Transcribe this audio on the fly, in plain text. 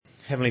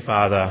Heavenly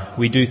Father,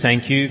 we do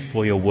thank you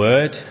for your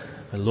word.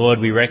 But Lord,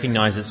 we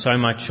recognise that so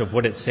much of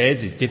what it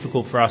says is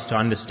difficult for us to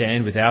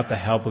understand without the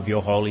help of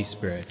your Holy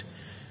Spirit.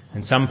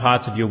 And some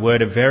parts of your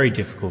word are very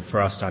difficult for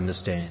us to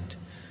understand.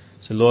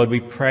 So Lord,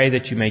 we pray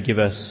that you may give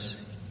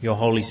us your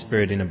Holy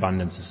Spirit in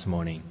abundance this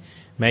morning.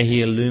 May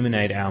he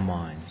illuminate our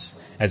minds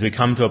as we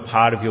come to a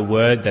part of your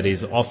word that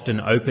is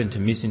often open to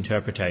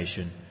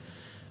misinterpretation.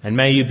 And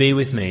may you be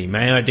with me.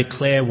 May I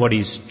declare what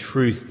is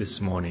truth this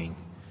morning.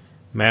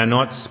 May I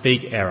not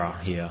speak error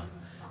here,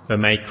 but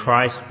may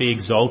Christ be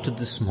exalted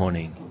this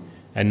morning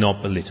and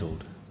not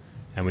belittled.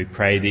 And we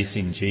pray this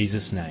in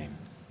Jesus' name.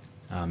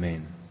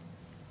 Amen.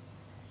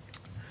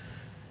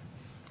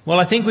 Well,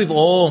 I think we've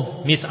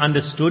all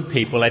misunderstood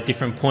people at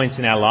different points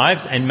in our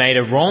lives and made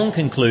a wrong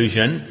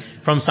conclusion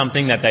from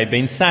something that they've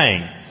been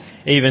saying.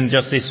 Even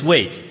just this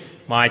week,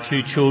 my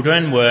two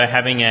children were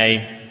having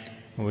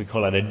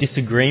a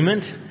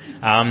disagreement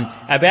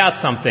about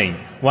something.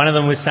 One of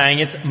them was saying,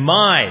 "It's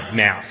my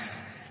mouse."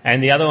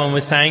 And the other one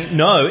was saying,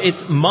 "No,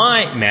 it's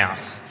my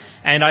mouse."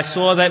 And I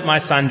saw that my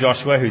son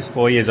Joshua, who's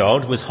 4 years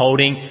old, was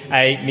holding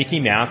a Mickey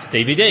Mouse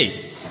DVD.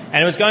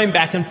 And it was going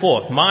back and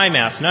forth, "My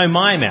mouse, no,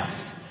 my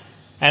mouse."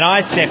 And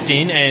I stepped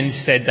in and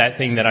said that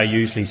thing that I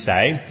usually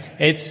say,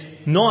 "It's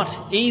not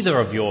either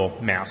of your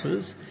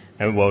mouses,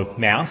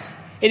 mouse.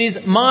 It is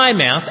my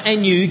mouse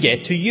and you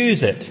get to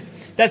use it."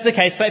 That's the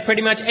case for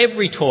pretty much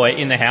every toy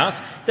in the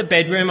house. The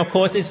bedroom, of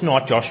course, is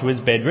not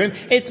Joshua's bedroom.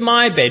 It's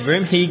my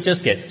bedroom. He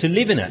just gets to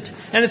live in it.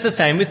 And it's the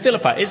same with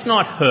Philippa. It's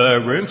not her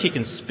room. She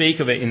can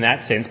speak of it in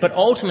that sense. But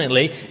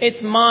ultimately,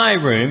 it's my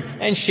room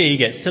and she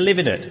gets to live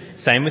in it.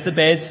 Same with the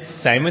beds,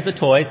 same with the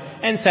toys,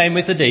 and same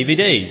with the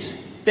DVDs.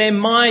 They're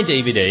my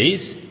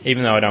DVDs,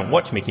 even though I don't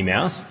watch Mickey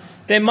Mouse.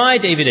 They're my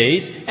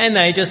DVDs and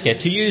they just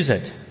get to use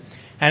it.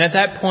 And at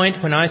that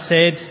point, when I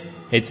said,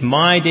 "It's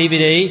my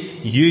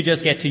DVD, you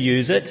just get to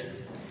use it,"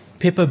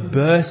 Pippa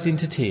burst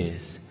into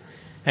tears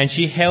and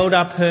she held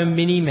up her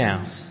Minnie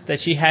Mouse that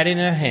she had in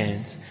her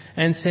hands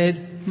and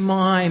said,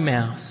 "My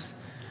mouse."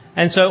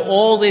 And so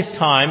all this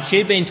time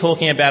she'd been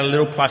talking about a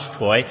little plush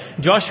toy,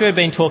 Joshua had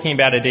been talking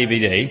about a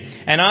DVD,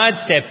 and I'd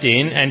stepped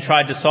in and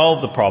tried to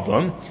solve the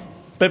problem,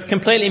 but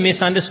completely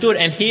misunderstood.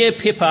 And here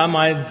Pippa,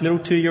 my little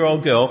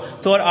 2-year-old girl,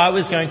 thought I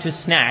was going to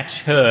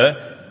snatch her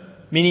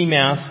Minnie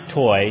Mouse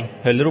toy,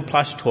 her little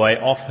plush toy,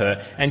 off her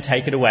and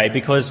take it away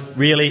because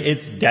really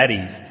it's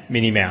Daddy's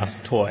Minnie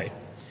Mouse toy.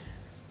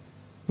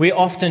 We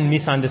often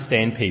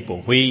misunderstand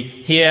people.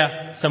 We hear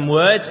some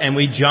words and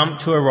we jump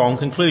to a wrong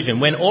conclusion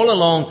when all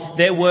along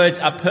their words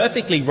are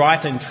perfectly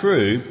right and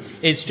true.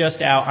 It's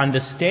just our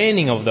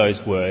understanding of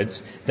those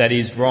words that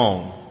is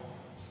wrong.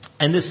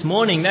 And this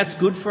morning, that's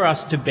good for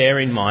us to bear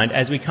in mind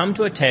as we come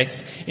to a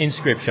text in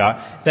Scripture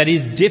that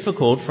is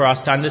difficult for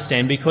us to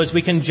understand because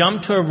we can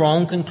jump to a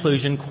wrong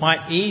conclusion quite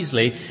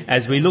easily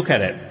as we look at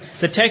it.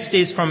 The text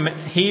is from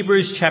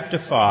Hebrews chapter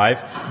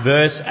 5,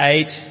 verse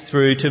 8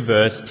 through to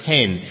verse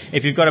 10.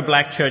 If you've got a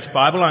Black Church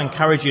Bible, I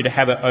encourage you to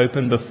have it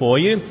open before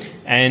you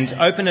and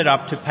open it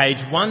up to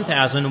page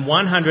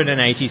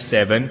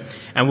 1187,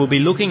 and we'll be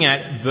looking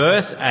at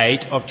verse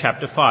 8 of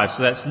chapter 5.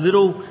 So that's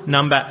little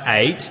number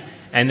 8.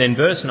 And then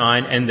verse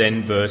 9, and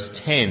then verse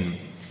 10.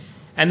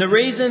 And the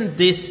reason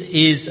this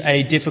is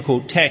a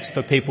difficult text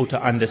for people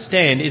to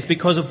understand is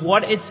because of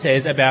what it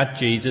says about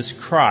Jesus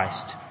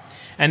Christ.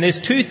 And there's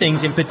two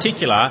things in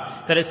particular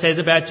that it says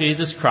about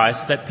Jesus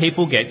Christ that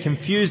people get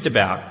confused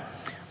about.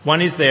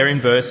 One is there in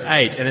verse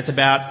 8, and it's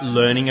about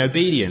learning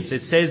obedience.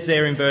 It says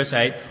there in verse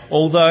 8,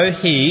 "Although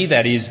he,"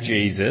 that is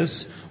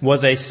Jesus,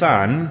 "was a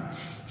son,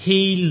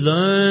 he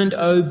learned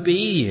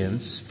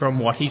obedience from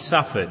what he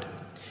suffered."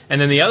 And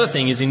then the other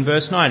thing is in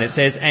verse 9. It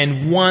says,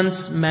 "And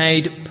once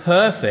made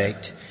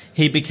perfect,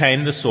 he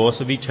became the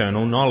source of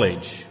eternal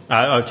knowledge,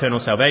 eternal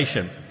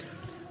salvation."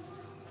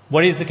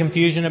 What is the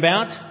confusion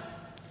about?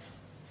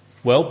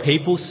 Well,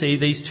 people see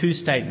these two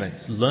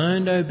statements,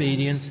 learned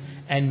obedience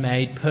and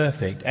made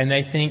perfect, and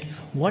they think,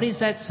 what is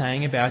that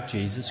saying about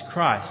Jesus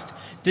Christ?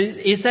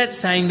 Is that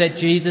saying that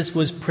Jesus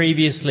was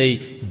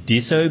previously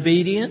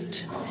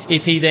disobedient?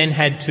 If he then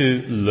had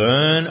to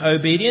learn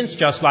obedience,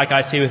 just like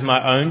I see with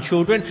my own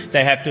children,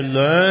 they have to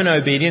learn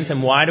obedience.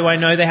 And why do I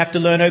know they have to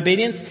learn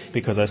obedience?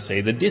 Because I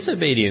see the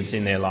disobedience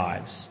in their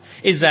lives.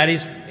 Is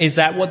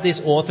that what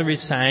this author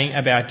is saying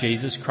about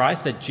Jesus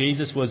Christ, that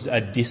Jesus was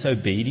a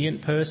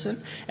disobedient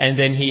person and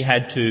then he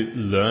had to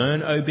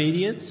learn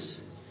obedience?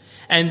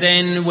 And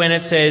then when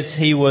it says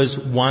he was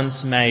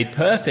once made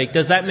perfect,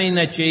 does that mean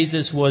that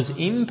Jesus was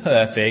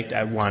imperfect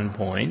at one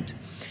point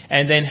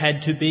and then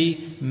had to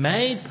be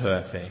made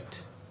perfect?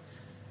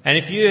 And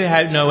if you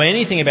know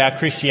anything about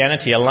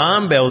Christianity,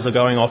 alarm bells are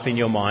going off in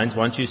your minds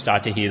once you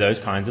start to hear those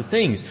kinds of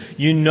things.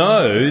 You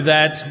know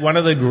that one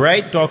of the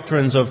great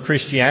doctrines of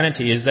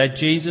Christianity is that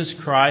Jesus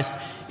Christ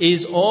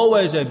is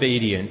always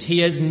obedient. He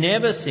has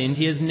never sinned.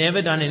 He has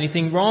never done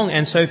anything wrong.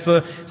 And so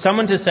for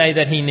someone to say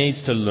that he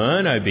needs to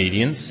learn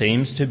obedience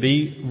seems to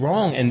be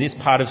wrong. And this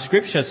part of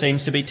Scripture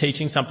seems to be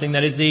teaching something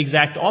that is the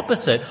exact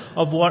opposite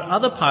of what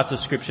other parts of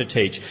Scripture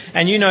teach.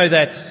 And you know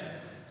that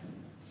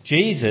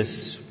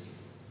Jesus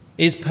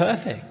is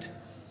perfect,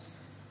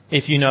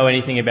 if you know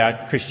anything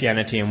about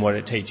Christianity and what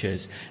it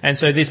teaches. And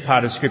so this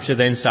part of Scripture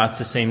then starts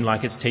to seem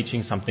like it's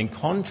teaching something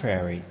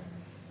contrary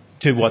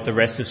to what the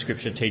rest of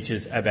Scripture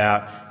teaches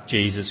about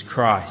Jesus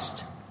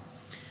Christ.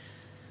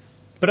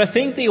 But I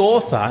think the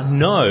author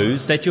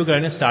knows that you're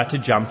going to start to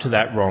jump to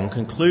that wrong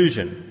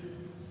conclusion.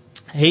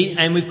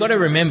 And we've got to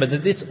remember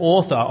that this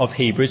author of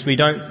Hebrews, we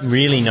don't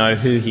really know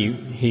who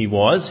he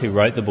was, who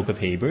wrote the book of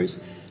Hebrews,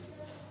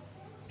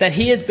 that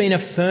he has been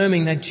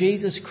affirming that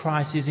Jesus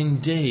Christ is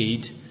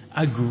indeed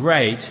a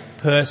great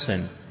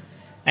person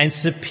and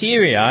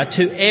superior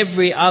to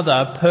every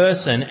other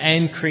person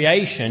and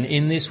creation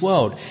in this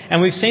world.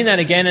 And we've seen that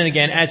again and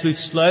again as we've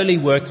slowly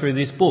worked through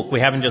this book.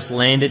 We haven't just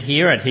landed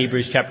here at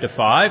Hebrews chapter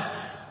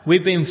 5.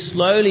 We've been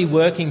slowly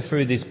working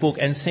through this book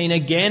and seen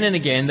again and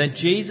again that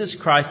Jesus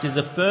Christ is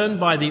affirmed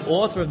by the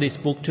author of this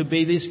book to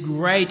be this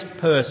great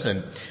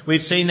person.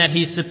 We've seen that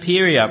he's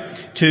superior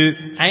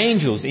to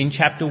angels in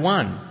chapter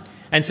 1.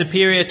 And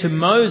superior to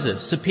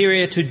Moses,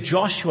 superior to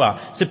Joshua,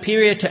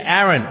 superior to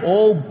Aaron,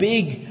 all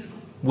big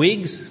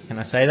wigs, can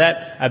I say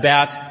that,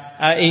 about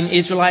in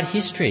Israelite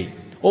history.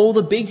 All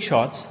the big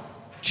shots,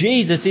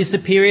 Jesus is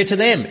superior to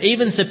them,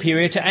 even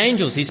superior to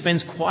angels. He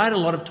spends quite a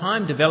lot of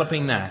time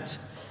developing that.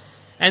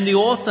 And the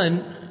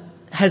author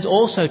has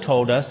also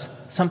told us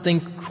something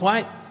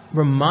quite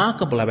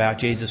remarkable about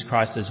Jesus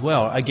Christ as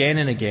well, again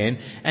and again,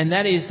 and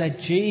that is that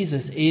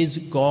Jesus is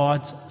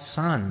God's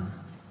Son.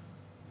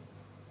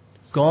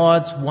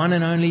 God's one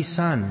and only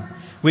Son.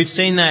 We've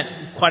seen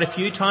that quite a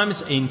few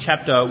times. In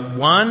chapter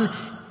 1,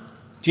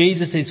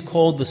 Jesus is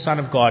called the Son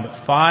of God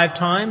 5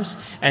 times.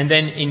 And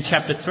then in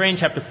chapter 3 and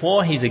chapter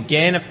 4, he's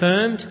again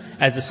affirmed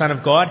as the Son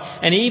of God.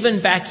 And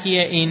even back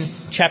here in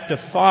chapter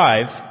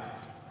 5,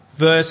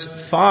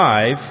 verse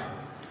 5,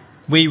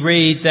 we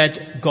read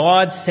that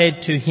God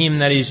said to him,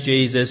 that is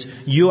Jesus,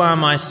 "You are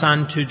my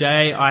Son,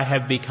 today I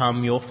have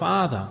become your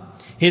Father."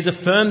 He has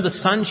affirmed the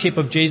sonship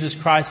of Jesus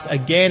Christ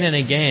again and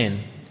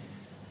again.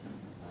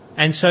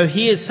 And so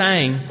he is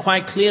saying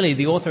quite clearly,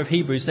 the author of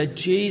Hebrews, that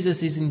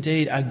Jesus is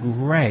indeed a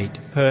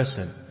great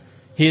person.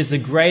 He is the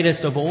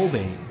greatest of all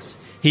beings.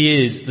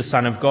 He is the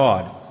Son of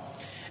God.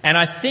 And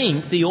I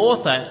think the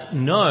author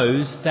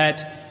knows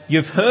that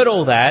you've heard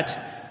all that,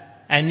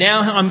 and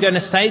now I'm going to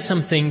say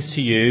some things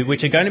to you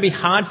which are going to be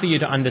hard for you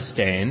to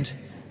understand,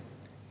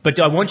 but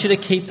I want you to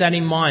keep that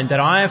in mind, that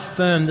I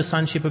affirm the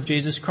sonship of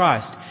Jesus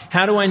Christ.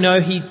 How do I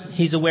know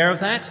he's aware of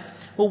that?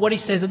 Well, what he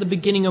says at the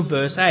beginning of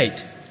verse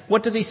 8.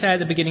 What does he say at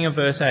the beginning of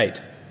verse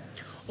 8?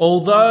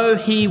 Although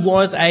he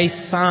was a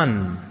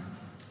son.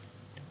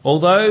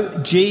 Although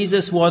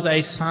Jesus was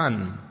a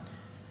son.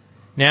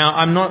 Now,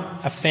 I'm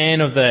not a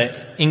fan of the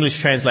English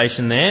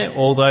translation there.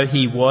 Although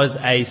he was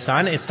a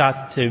son, it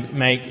starts to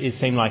make it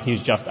seem like he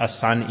was just a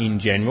son in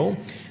general.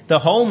 The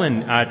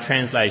Holman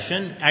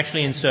translation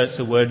actually inserts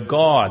the word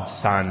God's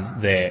Son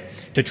there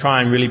to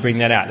try and really bring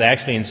that out. They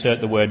actually insert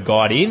the word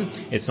God in.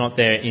 It's not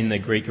there in the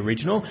Greek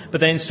original,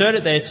 but they insert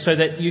it there so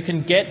that you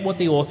can get what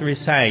the author is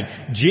saying.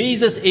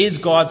 Jesus is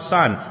God's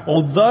Son.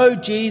 Although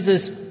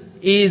Jesus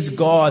is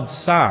God's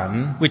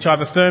Son, which I've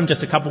affirmed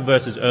just a couple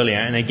verses earlier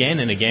and again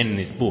in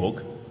this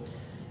book,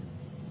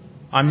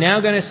 I'm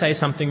now going to say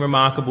something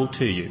remarkable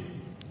to you.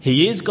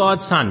 He is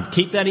God's Son.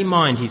 Keep that in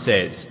mind, he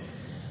says.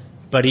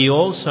 But he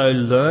also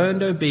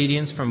learned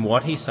obedience from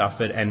what he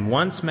suffered, and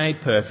once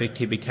made perfect,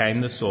 he became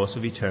the source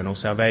of eternal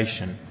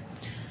salvation.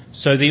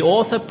 So the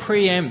author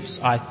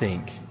preempts, I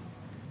think,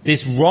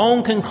 this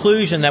wrong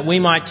conclusion that we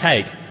might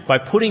take by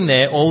putting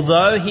there,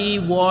 although he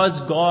was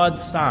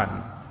God's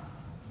Son.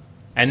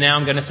 And now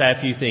I'm going to say a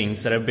few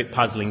things that are a bit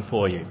puzzling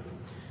for you.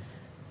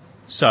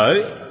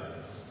 So,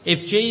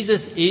 if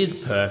Jesus is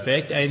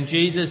perfect and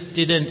Jesus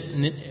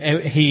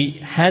he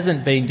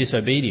hasn't been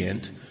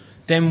disobedient,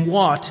 then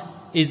what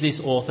is this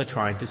author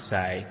trying to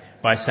say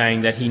by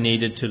saying that he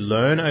needed to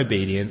learn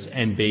obedience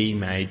and be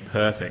made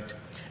perfect?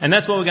 And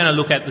that's what we're going to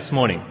look at this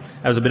morning.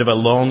 That was a bit of a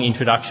long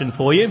introduction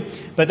for you,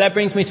 but that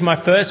brings me to my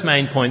first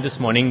main point this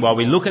morning while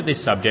we look at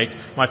this subject.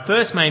 My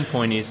first main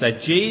point is that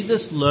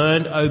Jesus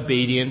learned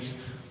obedience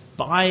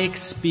by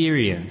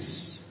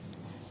experience.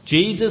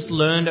 Jesus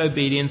learned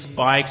obedience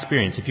by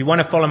experience. If you want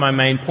to follow my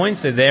main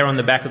points, they're there on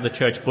the back of the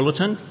church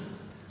bulletin.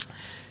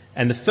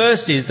 And the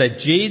first is that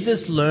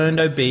Jesus learned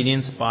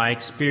obedience by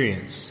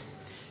experience.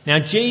 Now,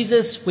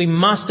 Jesus, we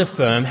must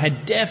affirm,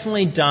 had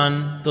definitely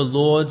done the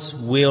Lord's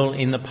will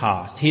in the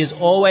past. He has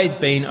always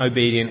been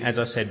obedient, as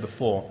I said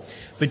before.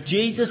 But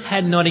Jesus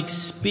had not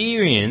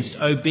experienced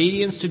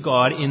obedience to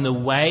God in the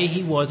way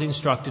he was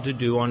instructed to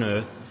do on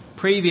earth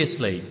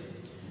previously.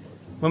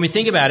 When we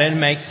think about it, it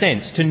makes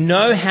sense. To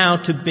know how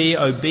to be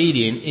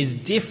obedient is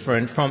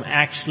different from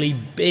actually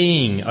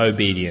being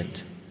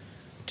obedient.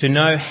 To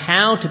know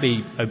how to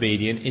be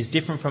obedient is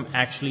different from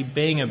actually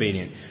being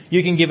obedient.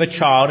 You can give a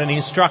child an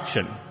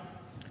instruction,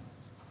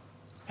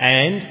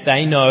 and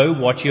they know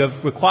what you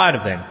have required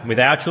of them. With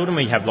our children,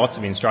 we have lots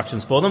of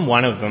instructions for them.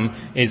 One of them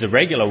is a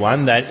regular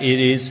one, that it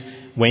is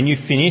when you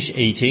finish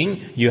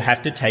eating, you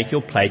have to take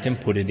your plate and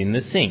put it in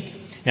the sink.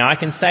 Now, I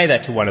can say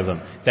that to one of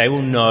them. They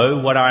will know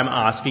what I'm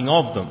asking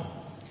of them.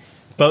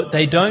 But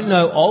they don't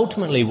know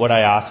ultimately what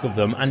I ask of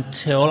them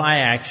until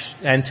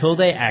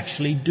they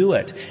actually do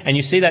it. And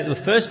you see that the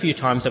first few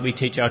times that we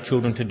teach our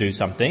children to do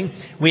something,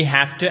 we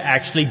have to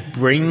actually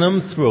bring them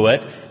through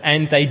it,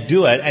 and they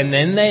do it, and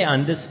then they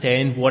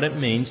understand what it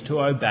means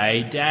to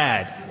obey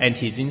Dad and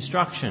his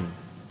instruction.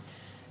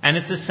 And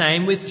it's the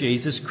same with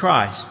Jesus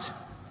Christ.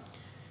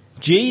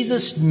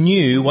 Jesus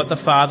knew what the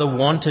Father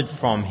wanted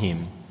from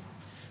him,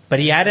 but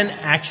he hadn't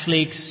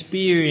actually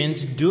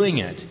experienced doing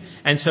it.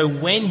 And so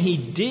when he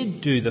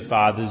did do the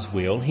Father's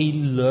will, he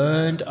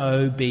learned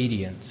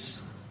obedience.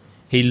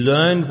 He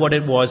learned what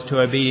it was to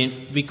obedience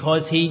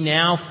because he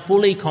now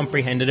fully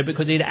comprehended it,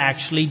 because he'd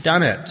actually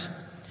done it.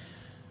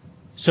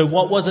 So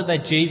what was it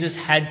that Jesus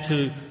had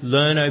to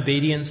learn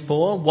obedience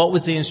for? What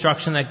was the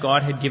instruction that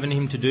God had given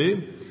him to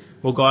do?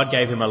 Well, God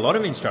gave him a lot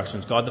of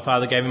instructions. God the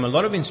Father gave him a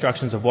lot of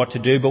instructions of what to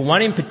do, but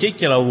one in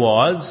particular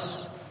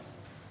was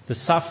the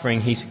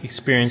suffering he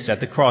experienced at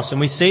the cross. And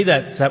we see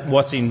that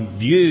what's in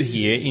view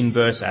here in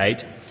verse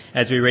 8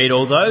 as we read,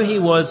 although he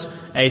was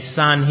a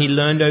son, he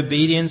learned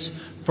obedience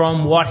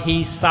from what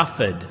he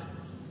suffered.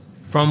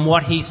 From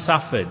what he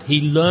suffered.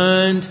 He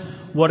learned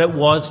what it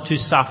was to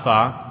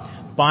suffer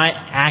by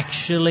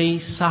actually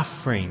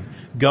suffering,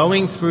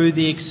 going through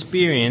the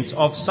experience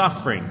of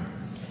suffering.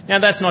 Now,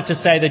 that's not to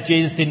say that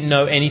Jesus didn't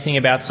know anything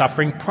about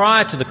suffering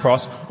prior to the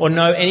cross, or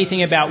know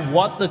anything about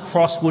what the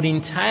cross would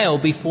entail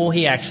before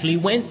he actually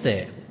went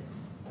there.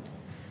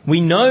 We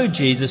know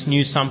Jesus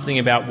knew something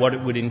about what it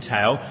would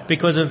entail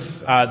because of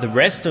the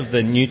rest of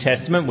the New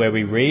Testament, where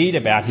we read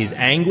about his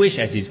anguish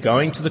as he's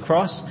going to the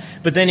cross.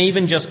 But then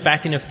even just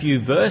back in a few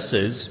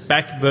verses,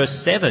 back verse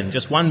 7,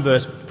 just one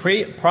verse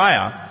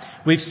prior,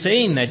 we've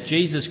seen that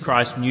Jesus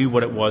Christ knew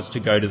what it was to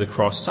go to the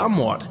cross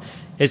somewhat.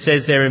 It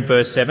says there in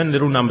verse 7,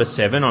 little number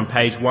 7 on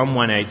page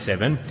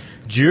 1187,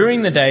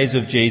 during the days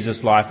of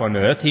Jesus' life on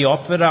earth, he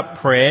offered up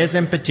prayers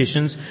and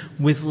petitions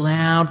with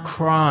loud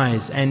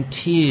cries and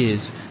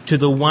tears to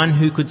the one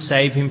who could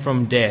save him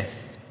from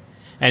death.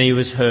 And he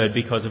was heard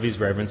because of his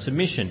reverent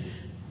submission.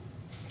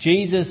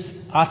 Jesus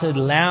uttered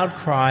loud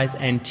cries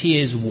and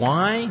tears.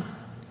 Why?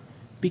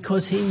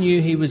 Because he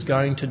knew he was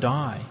going to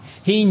die.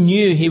 He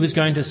knew he was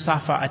going to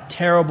suffer a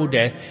terrible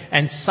death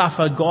and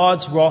suffer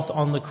God's wrath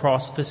on the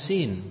cross for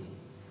sin.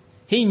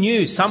 He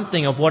knew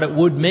something of what it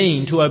would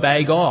mean to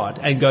obey God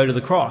and go to the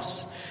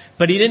cross.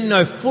 But he didn't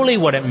know fully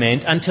what it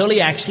meant until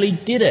he actually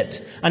did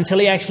it, until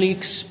he actually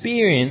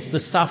experienced the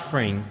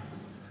suffering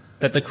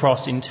that the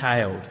cross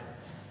entailed.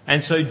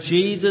 And so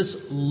Jesus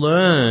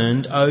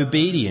learned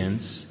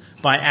obedience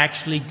by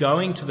actually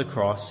going to the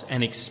cross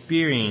and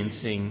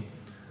experiencing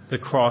the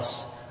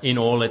cross in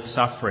all its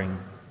suffering.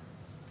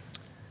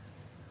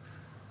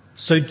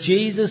 So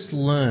Jesus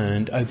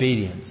learned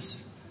obedience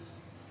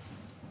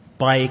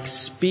by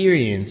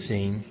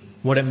experiencing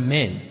what it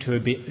meant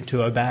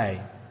to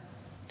obey.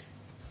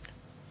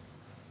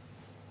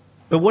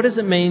 But what does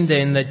it mean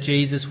then that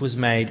Jesus was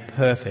made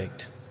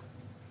perfect?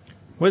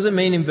 What does it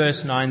mean in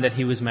verse 9 that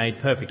he was made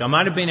perfect? I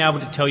might have been able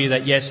to tell you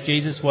that yes,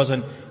 Jesus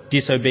wasn't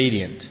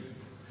disobedient.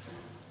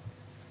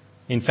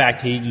 In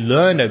fact, he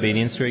learned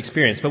obedience through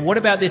experience. But what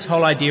about this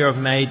whole idea of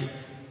made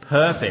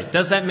perfect?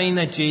 Does that mean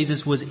that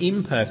Jesus was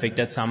imperfect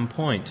at some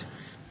point?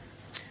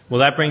 Well,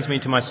 that brings me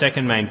to my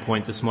second main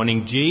point this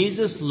morning.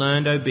 Jesus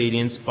learned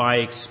obedience by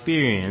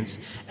experience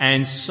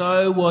and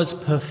so was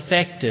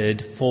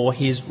perfected for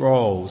his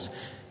roles.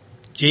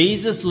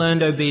 Jesus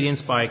learned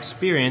obedience by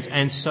experience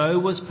and so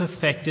was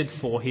perfected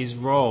for his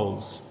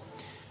roles.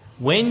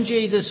 When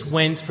Jesus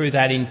went through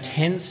that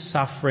intense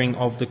suffering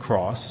of the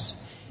cross,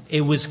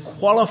 it was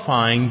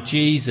qualifying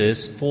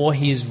Jesus for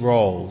his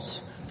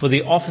roles, for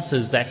the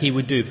offices that he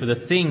would do, for the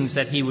things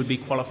that he would be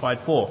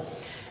qualified for.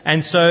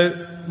 And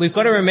so we've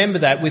got to remember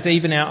that with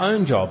even our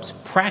own jobs.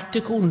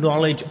 Practical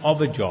knowledge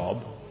of a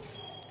job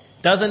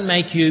doesn't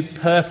make you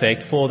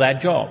perfect for that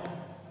job.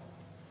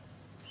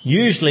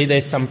 Usually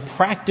there's some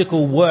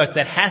practical work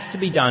that has to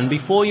be done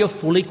before you're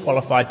fully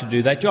qualified to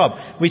do that job.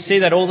 We see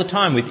that all the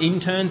time with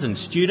interns and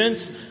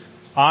students.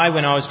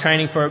 When I was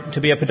training to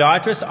be a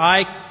podiatrist,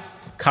 I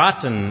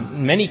cut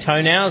and many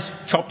toenails,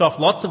 chopped off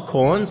lots of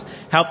corns,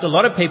 helped a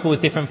lot of people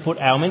with different foot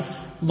ailments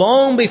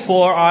long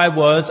before I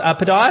was a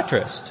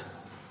podiatrist.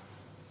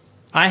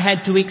 I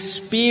had to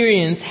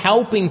experience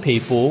helping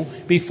people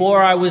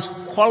before I was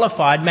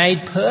qualified,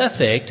 made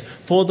perfect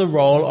for the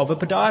role of a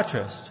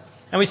podiatrist.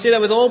 And we see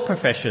that with all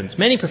professions,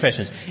 many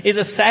professions. Is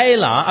a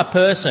sailor a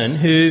person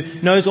who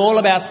knows all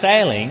about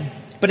sailing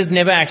but has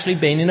never actually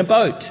been in a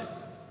boat?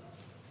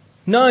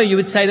 No, you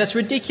would say that's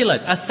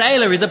ridiculous. A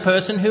sailor is a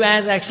person who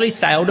has actually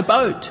sailed a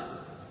boat.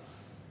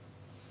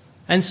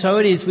 And so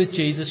it is with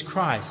Jesus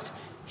Christ.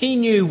 He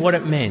knew what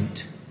it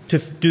meant to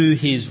do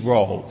his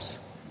roles,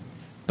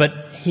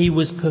 but he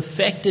was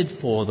perfected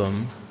for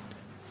them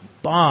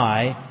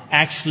by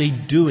actually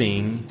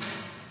doing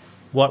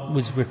what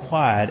was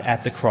required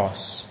at the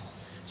cross.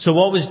 So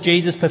what was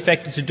Jesus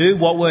perfected to do?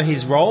 What were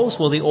his roles?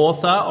 Well, the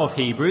author of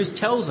Hebrews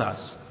tells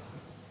us.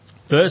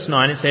 Verse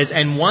 9, it says,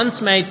 and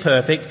once made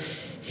perfect,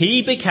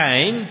 He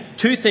became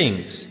two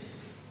things.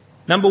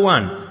 Number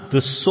one,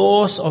 the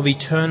source of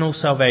eternal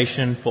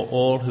salvation for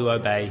all who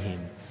obey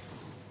him.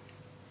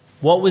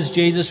 What was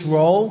Jesus'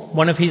 role?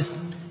 One of his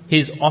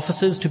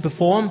offices to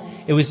perform?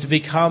 It was to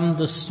become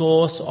the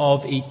source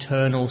of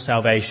eternal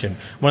salvation.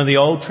 One of the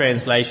old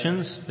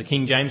translations, the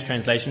King James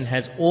translation,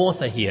 has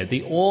author here,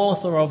 the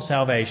author of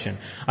salvation.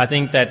 I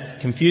think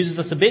that confuses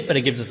us a bit, but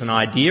it gives us an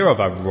idea of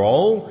a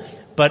role.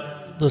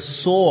 But the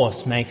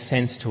source makes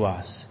sense to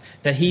us,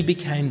 that he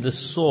became the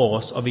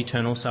source of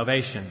eternal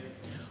salvation.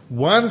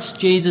 Once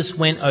Jesus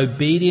went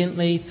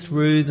obediently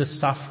through the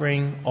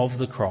suffering of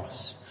the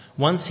cross,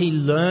 once he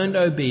learned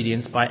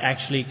obedience by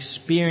actually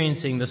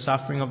experiencing the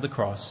suffering of the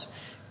cross,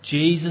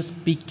 Jesus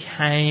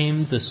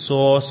became the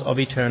source of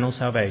eternal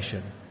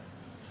salvation.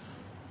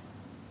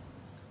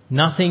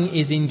 Nothing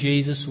is in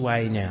Jesus'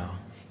 way now.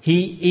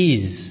 He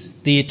is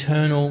the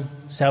eternal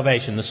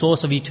salvation, the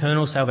source of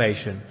eternal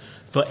salvation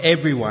for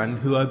everyone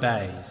who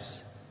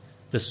obeys.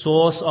 The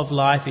source of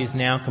life is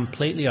now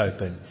completely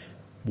open.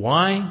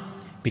 Why?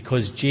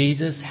 Because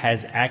Jesus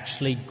has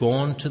actually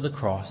gone to the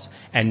cross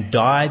and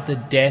died the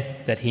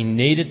death that he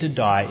needed to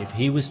die if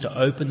he was to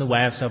open the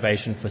way of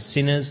salvation for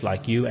sinners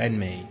like you and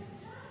me.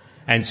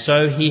 And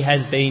so he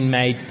has been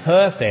made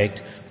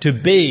perfect to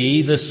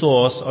be the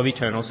source of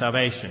eternal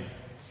salvation.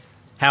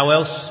 How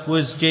else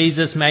was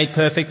Jesus made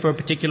perfect for a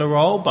particular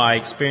role? By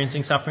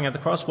experiencing suffering at the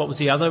cross. What was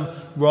the other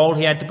role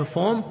he had to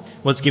perform?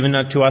 What's given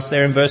to us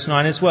there in verse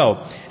 9 as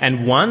well.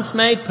 And once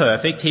made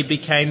perfect, he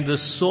became the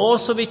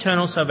source of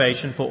eternal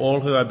salvation for all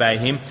who obey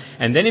him.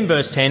 And then in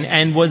verse 10,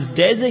 and was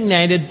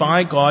designated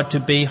by God to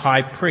be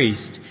high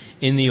priest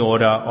in the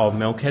order of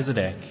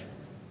Melchizedek.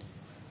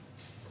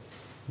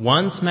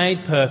 Once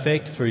made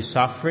perfect through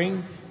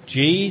suffering,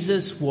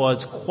 Jesus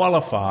was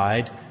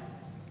qualified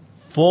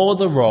for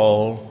the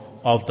role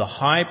of the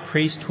high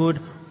priesthood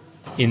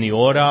in the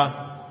order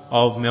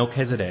of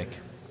Melchizedek.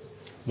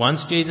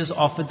 Once Jesus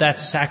offered that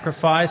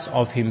sacrifice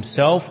of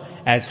himself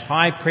as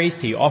high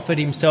priest, he offered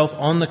himself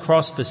on the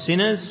cross for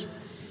sinners,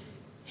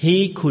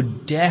 he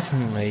could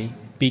definitely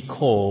be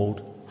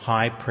called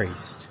high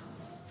priest.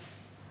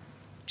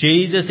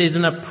 Jesus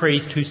isn't a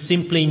priest who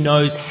simply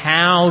knows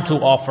how to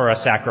offer a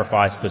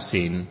sacrifice for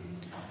sin.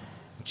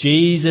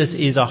 Jesus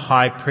is a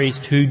high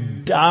priest who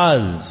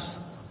does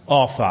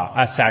offer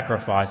a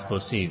sacrifice for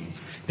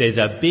sins. There's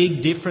a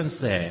big difference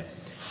there.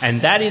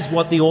 And that is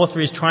what the author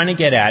is trying to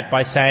get at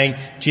by saying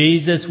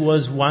Jesus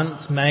was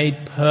once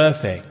made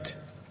perfect.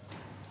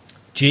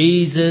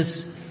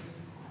 Jesus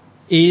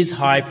is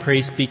high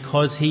priest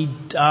because he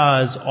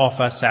does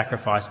offer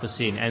sacrifice for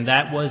sin. And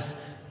that was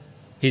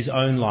his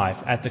own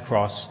life at the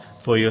cross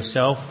for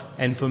yourself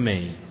and for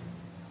me.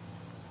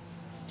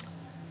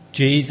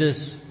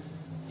 Jesus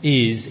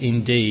is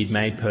indeed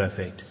made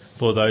perfect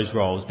for those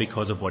roles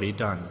because of what he'd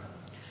done.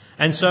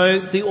 And so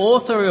the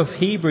author of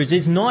Hebrews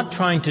is not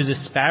trying to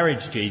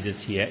disparage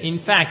Jesus here. In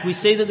fact, we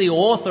see that the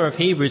author of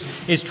Hebrews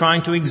is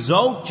trying to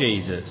exalt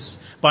Jesus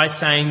by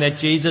saying that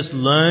Jesus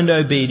learned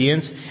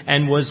obedience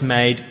and was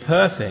made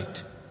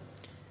perfect.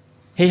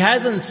 He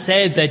hasn't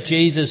said that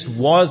Jesus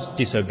was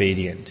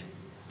disobedient.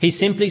 He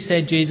simply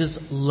said Jesus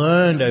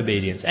learned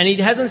obedience. And he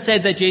hasn't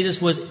said that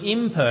Jesus was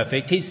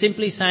imperfect. He's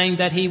simply saying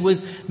that he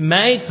was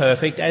made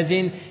perfect, as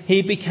in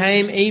he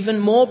became even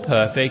more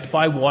perfect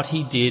by what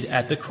he did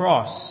at the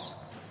cross.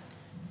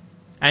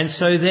 And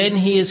so then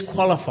he is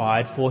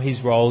qualified for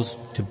his roles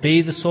to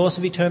be the source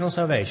of eternal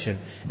salvation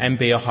and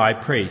be a high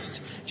priest.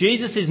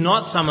 Jesus is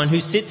not someone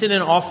who sits in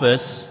an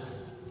office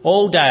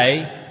all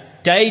day,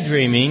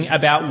 daydreaming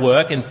about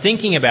work and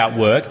thinking about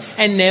work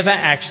and never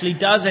actually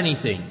does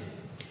anything.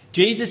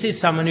 Jesus is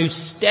someone who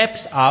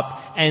steps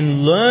up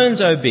and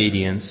learns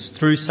obedience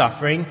through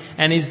suffering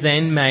and is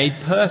then made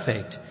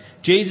perfect.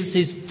 Jesus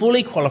is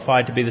fully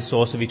qualified to be the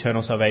source of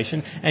eternal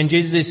salvation, and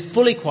Jesus is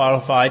fully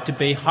qualified to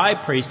be high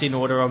priest in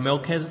order of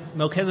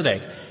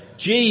Melchizedek.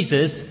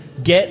 Jesus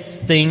gets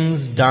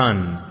things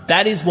done.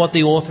 That is what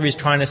the author is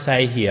trying to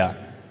say here.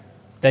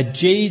 That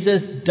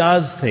Jesus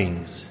does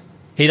things.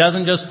 He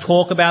doesn't just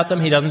talk about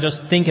them. He doesn't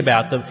just think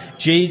about them.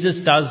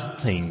 Jesus does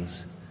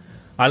things.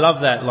 I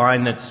love that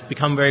line that's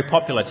become very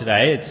popular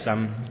today. It's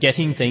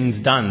getting things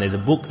done. There's a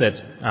book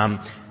that's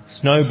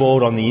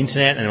snowballed on the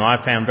internet and I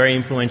found very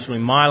influential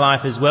in my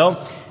life as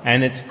well.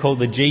 And it's called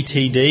the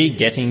GTD,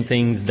 Getting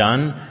Things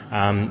Done,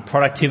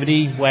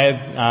 productivity way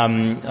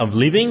of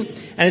living.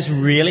 And it's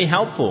really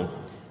helpful.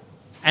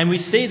 And we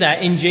see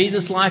that in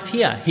Jesus' life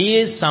here. He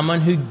is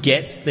someone who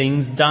gets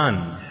things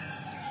done.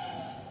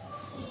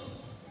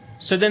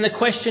 So then the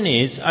question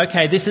is,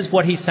 okay, this is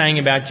what he's saying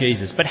about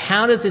Jesus, but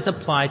how does this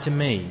apply to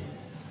me?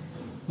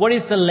 What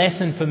is the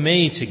lesson for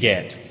me to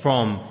get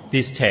from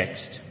this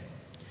text?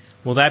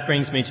 Well, that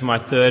brings me to my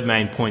third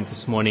main point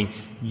this morning.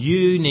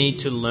 You need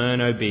to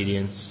learn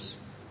obedience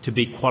to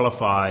be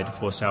qualified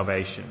for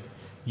salvation.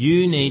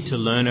 You need to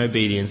learn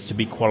obedience to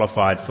be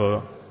qualified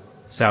for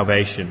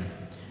salvation.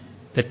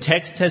 The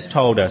text has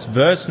told us,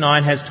 verse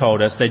 9 has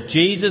told us, that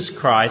Jesus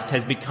Christ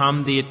has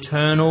become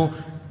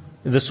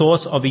the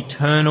source of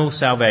eternal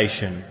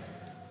salvation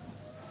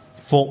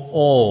for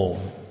all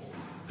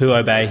who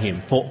obey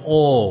him. For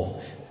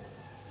all.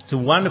 It's a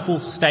wonderful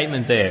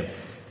statement there,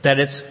 that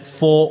it's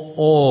for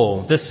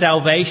all. The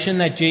salvation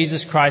that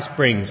Jesus Christ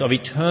brings of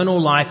eternal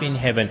life in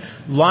heaven,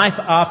 life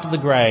after the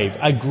grave,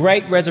 a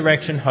great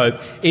resurrection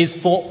hope, is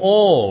for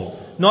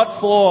all, not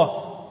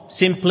for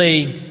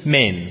simply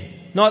men,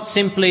 not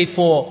simply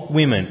for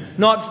women,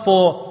 not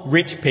for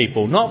rich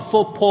people, not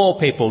for poor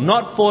people,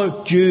 not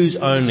for Jews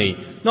only,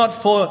 not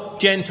for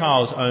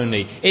Gentiles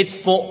only. It's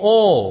for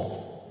all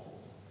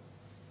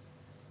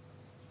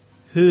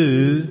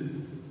who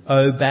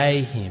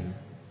obey him.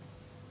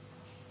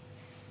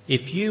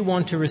 If you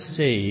want to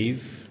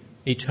receive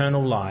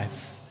eternal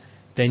life,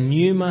 then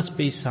you must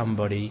be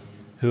somebody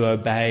who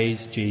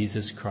obeys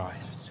Jesus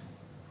Christ.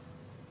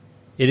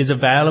 It is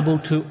available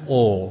to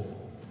all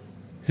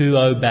who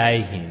obey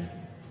him.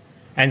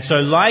 And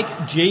so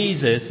like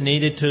Jesus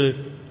needed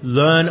to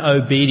learn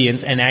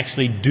obedience and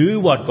actually do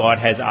what God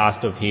has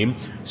asked of him,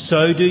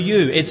 so do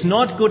you. It's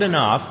not good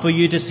enough for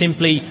you to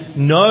simply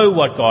know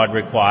what God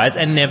requires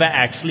and never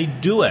actually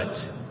do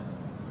it.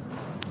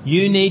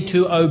 You need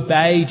to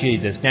obey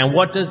Jesus. Now,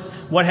 what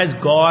has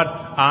God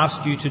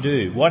asked you to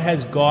do? What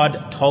has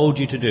God told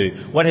you to do?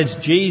 What has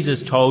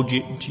Jesus told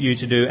you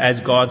to do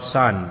as God's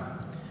Son?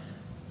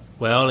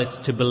 Well, it's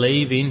to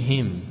believe in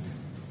him.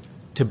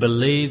 To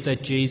believe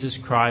that Jesus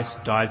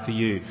Christ died for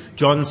you.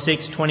 John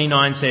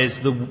 6:29 says,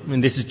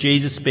 and this is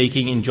Jesus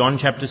speaking in John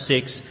chapter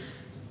 6,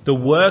 the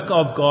work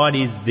of God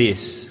is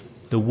this.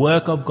 The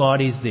work of God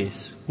is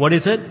this. What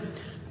is it?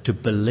 To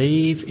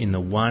believe in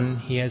the one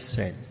he has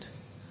sent.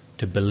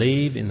 To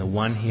believe in the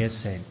one he has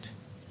sent.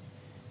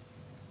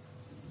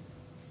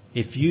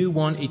 If you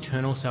want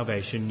eternal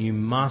salvation, you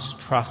must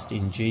trust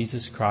in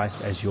Jesus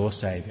Christ as your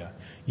Saviour.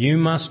 You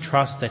must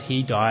trust that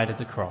he died at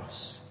the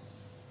cross.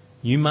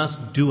 You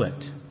must do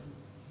it.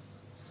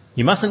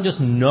 You mustn't just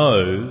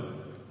know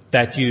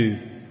that you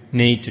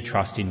need to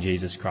trust in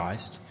Jesus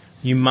Christ.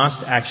 You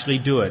must actually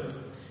do it.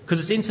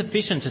 Because it's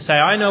insufficient to say,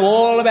 I know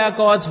all about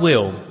God's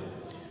will,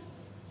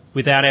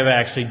 without ever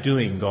actually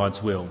doing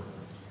God's will.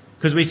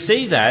 Because we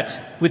see that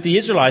with the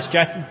Israelites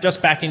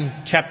just back in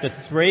chapter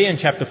 3 and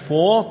chapter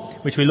 4,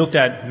 which we looked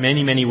at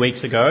many, many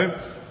weeks ago,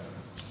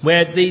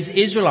 where these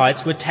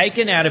Israelites were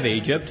taken out of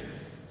Egypt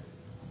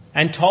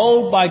and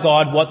told by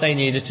God what they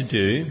needed to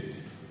do.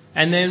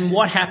 And then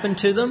what happened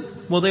to them?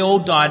 Well, they all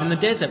died in the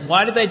desert.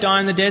 Why did they die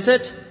in the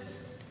desert?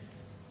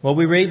 Well,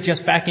 we read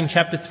just back in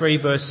chapter 3,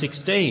 verse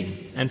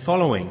 16 and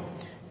following.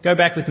 Go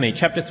back with me.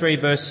 Chapter 3,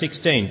 verse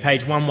 16,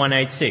 page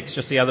 1186,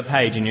 just the other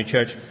page in your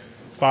church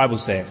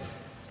Bibles there.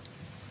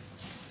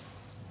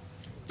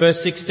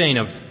 Verse 16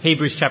 of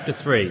Hebrews chapter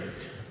 3.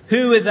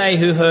 Who were they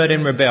who heard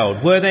and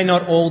rebelled? Were they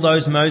not all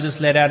those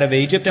Moses led out of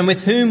Egypt? And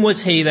with whom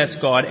was he, that's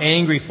God,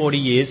 angry 40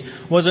 years?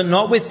 Was it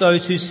not with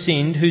those who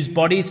sinned, whose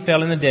bodies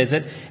fell in the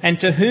desert? And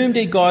to whom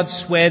did God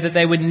swear that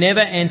they would never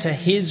enter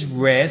his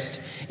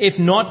rest, if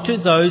not to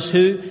those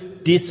who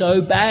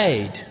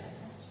disobeyed?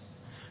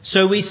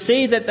 So we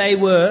see that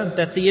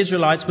that's the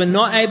Israelites, were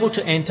not able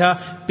to enter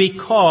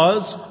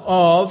because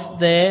of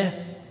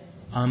their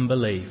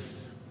unbelief.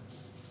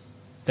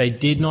 They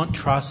did not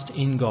trust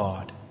in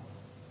God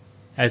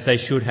as they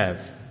should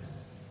have.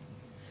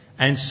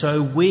 And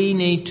so we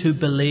need to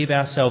believe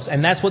ourselves.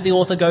 And that's what the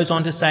author goes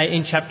on to say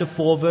in chapter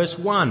 4, verse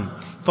 1,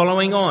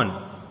 following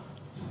on.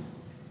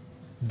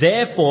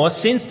 Therefore,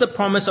 since the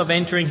promise of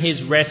entering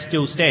his rest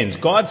still stands,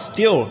 God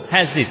still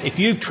has this. If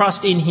you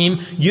trust in him,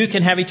 you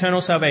can have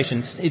eternal salvation.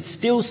 It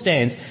still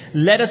stands.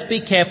 Let us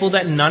be careful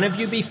that none of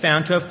you be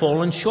found to have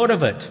fallen short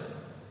of it.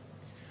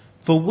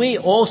 For we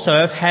also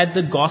have had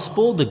the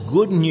gospel, the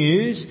good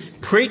news,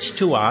 preached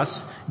to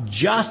us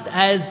just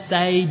as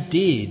they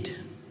did.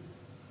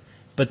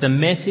 But the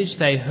message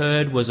they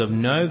heard was of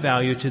no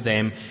value to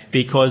them,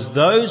 because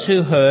those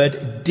who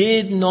heard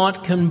did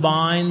not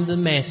combine the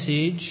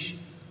message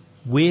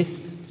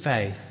with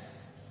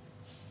faith.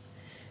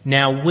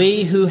 Now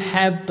we who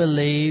have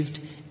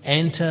believed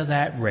enter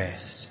that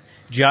rest,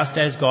 just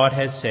as God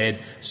has said,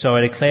 so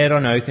I declared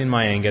on oath in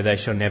my anger, they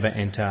shall never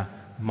enter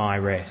my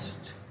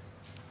rest.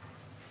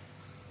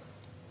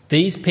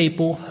 These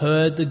people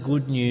heard the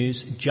good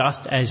news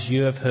just as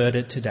you have heard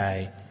it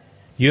today.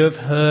 You have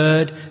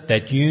heard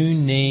that you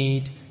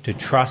need to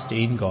trust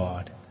in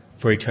God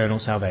for eternal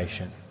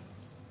salvation.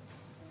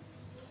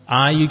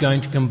 Are you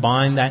going to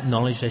combine that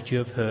knowledge that you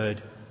have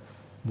heard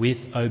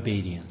with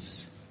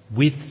obedience,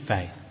 with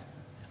faith?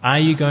 Are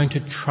you going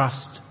to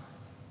trust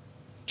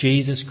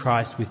Jesus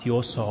Christ with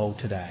your soul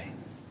today?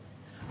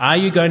 Are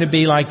you going to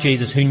be like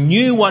Jesus, who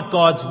knew what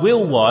God's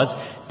will was,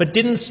 but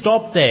didn't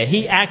stop there?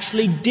 He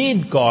actually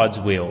did God's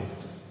will.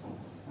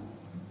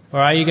 Or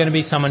are you going to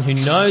be someone who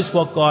knows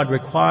what God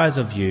requires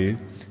of you,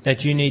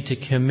 that you need to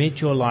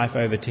commit your life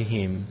over to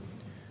him,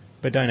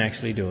 but don't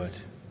actually do it?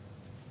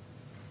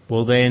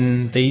 Well,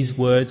 then these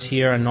words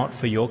here are not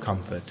for your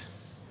comfort.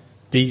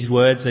 These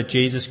words that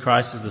Jesus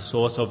Christ is the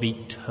source of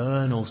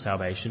eternal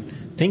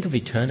salvation. Think of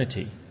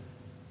eternity,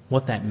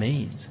 what that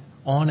means.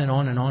 On and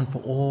on and on for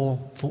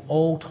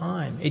all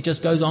time. It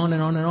just goes on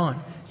and on and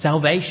on.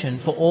 Salvation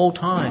for all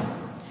time.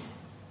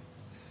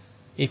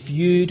 if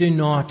you do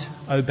not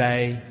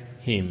obey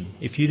him,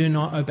 if you do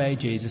not obey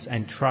Jesus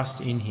and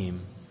trust in him,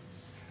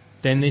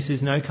 then this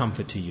is no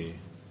comfort to you,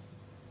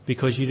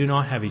 because you do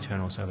not have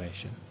eternal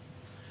salvation.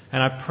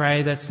 And I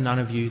pray that's none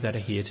of you that are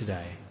here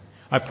today.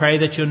 I pray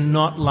that you're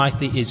not like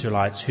the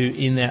Israelites who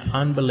in their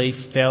unbelief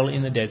fell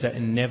in the desert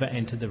and never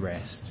entered the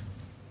rest.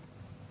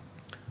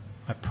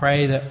 I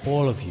pray that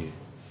all of you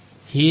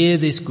hear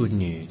this good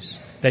news,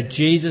 that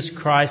Jesus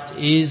Christ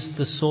is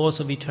the source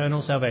of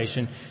eternal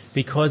salvation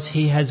because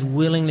he has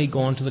willingly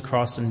gone to the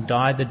cross and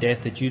died the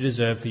death that you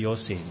deserve for your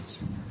sins,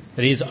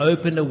 that he has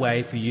opened a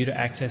way for you to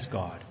access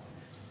God.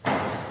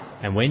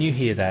 And when you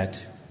hear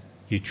that,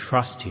 you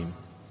trust him.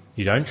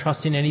 You don't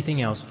trust in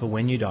anything else for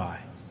when you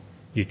die.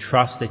 You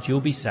trust that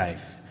you'll be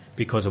safe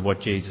because of what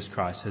Jesus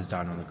Christ has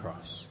done on the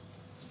cross.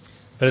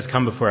 Let us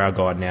come before our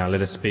God now.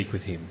 Let us speak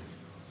with him.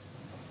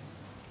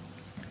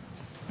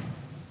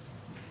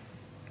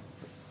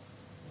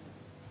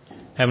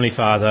 Heavenly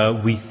Father,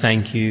 we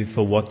thank you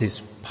for what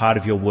this part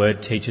of your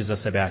word teaches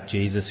us about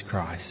Jesus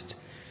Christ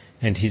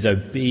and his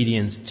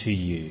obedience to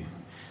you,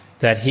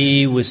 that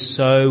he was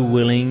so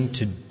willing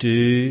to do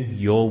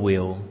your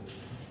will,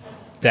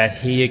 that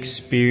he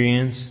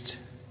experienced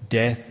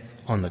death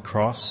on the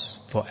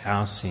cross for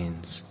our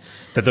sins,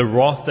 that the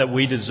wrath that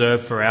we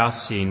deserve for our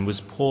sin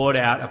was poured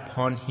out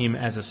upon him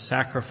as a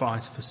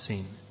sacrifice for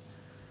sin.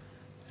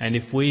 And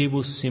if we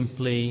will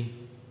simply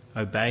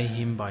obey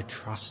him by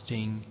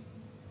trusting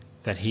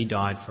that he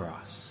died for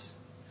us,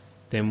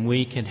 then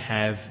we can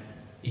have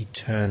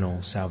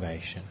eternal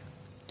salvation.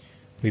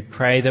 We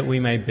pray that we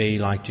may be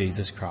like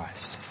Jesus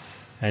Christ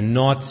and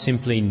not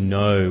simply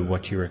know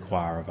what you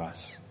require of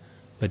us,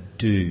 but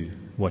do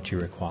what you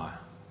require.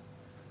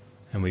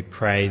 And we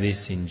pray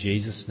this in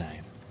Jesus'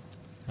 name.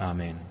 Amen.